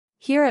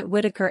Here at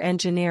Whittaker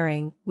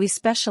Engineering, we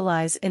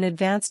specialize in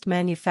advanced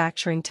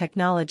manufacturing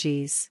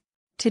technologies.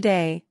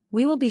 Today,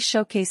 we will be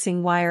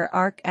showcasing wire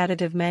arc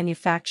additive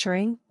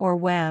manufacturing, or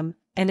WAM,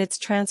 and its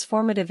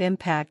transformative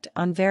impact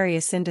on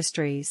various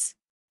industries.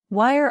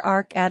 Wire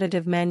arc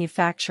additive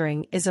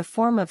manufacturing is a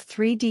form of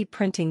 3D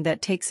printing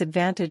that takes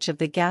advantage of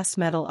the gas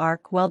metal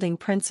arc welding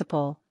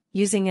principle,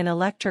 using an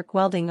electric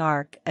welding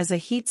arc as a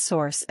heat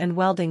source and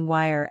welding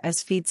wire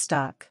as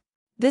feedstock.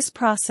 This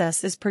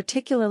process is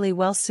particularly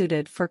well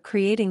suited for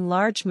creating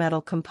large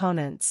metal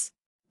components.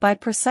 By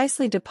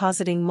precisely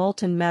depositing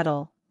molten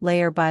metal,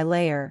 layer by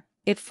layer,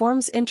 it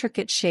forms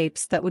intricate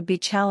shapes that would be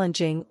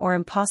challenging or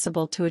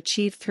impossible to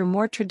achieve through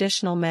more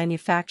traditional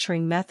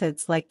manufacturing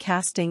methods like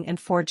casting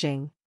and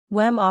forging.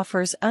 WAM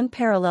offers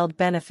unparalleled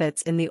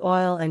benefits in the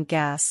oil and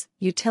gas,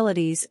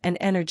 utilities and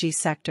energy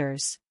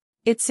sectors.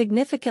 It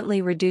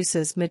significantly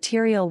reduces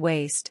material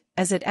waste,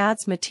 as it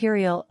adds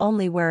material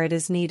only where it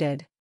is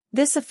needed.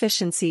 This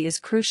efficiency is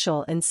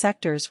crucial in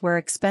sectors where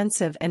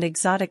expensive and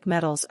exotic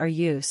metals are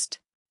used.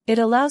 It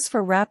allows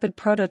for rapid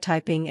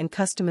prototyping and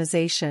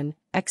customization,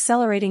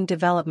 accelerating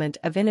development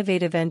of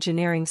innovative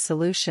engineering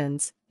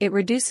solutions. It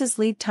reduces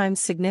lead times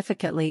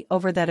significantly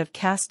over that of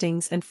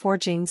castings and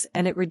forgings,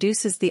 and it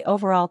reduces the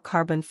overall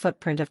carbon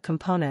footprint of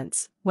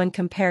components when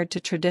compared to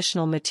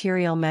traditional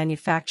material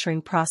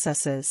manufacturing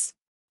processes.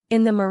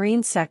 In the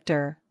marine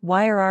sector,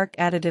 wire arc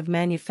additive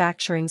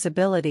manufacturing's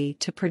ability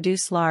to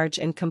produce large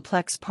and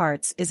complex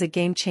parts is a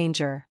game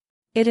changer.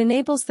 It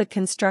enables the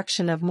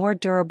construction of more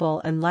durable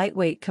and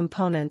lightweight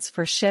components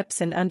for ships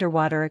and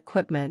underwater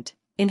equipment,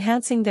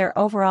 enhancing their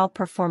overall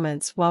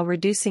performance while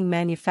reducing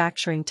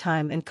manufacturing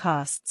time and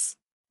costs.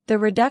 The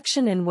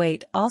reduction in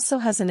weight also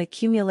has an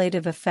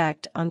accumulative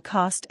effect on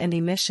cost and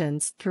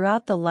emissions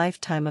throughout the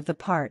lifetime of the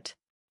part.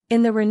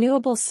 In the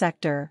renewable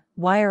sector,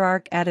 wire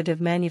arc additive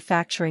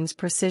manufacturing's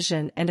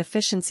precision and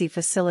efficiency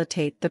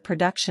facilitate the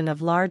production of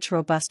large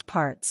robust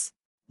parts.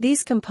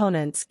 These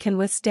components can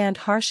withstand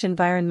harsh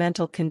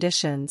environmental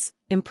conditions,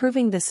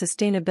 improving the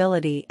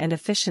sustainability and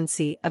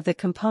efficiency of the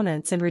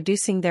components and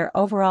reducing their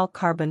overall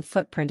carbon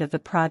footprint of the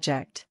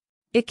project.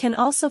 It can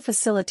also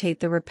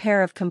facilitate the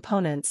repair of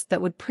components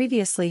that would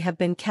previously have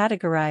been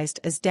categorized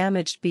as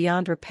damaged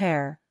beyond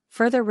repair,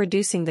 further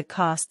reducing the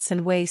costs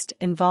and waste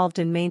involved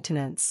in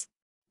maintenance.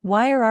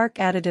 Wire arc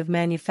additive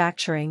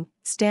manufacturing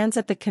stands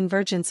at the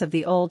convergence of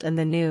the old and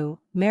the new,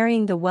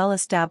 marrying the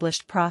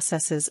well-established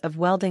processes of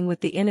welding with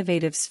the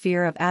innovative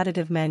sphere of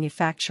additive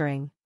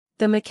manufacturing.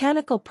 The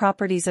mechanical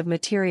properties of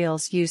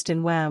materials used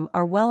in WAM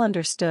are well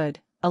understood,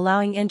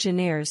 allowing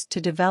engineers to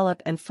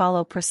develop and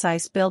follow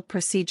precise build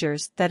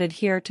procedures that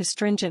adhere to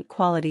stringent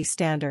quality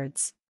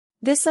standards.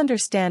 This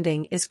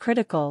understanding is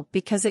critical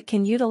because it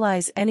can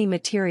utilize any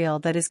material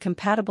that is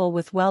compatible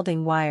with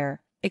welding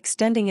wire,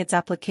 extending its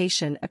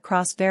application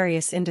across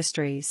various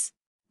industries.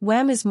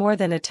 WAM is more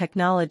than a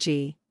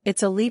technology,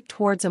 it's a leap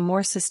towards a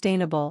more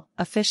sustainable,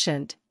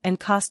 efficient, and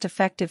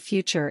cost-effective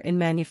future in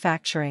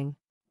manufacturing.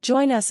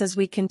 Join us as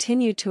we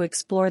continue to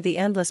explore the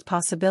endless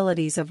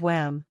possibilities of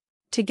WAM.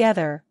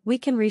 Together, we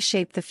can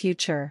reshape the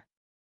future.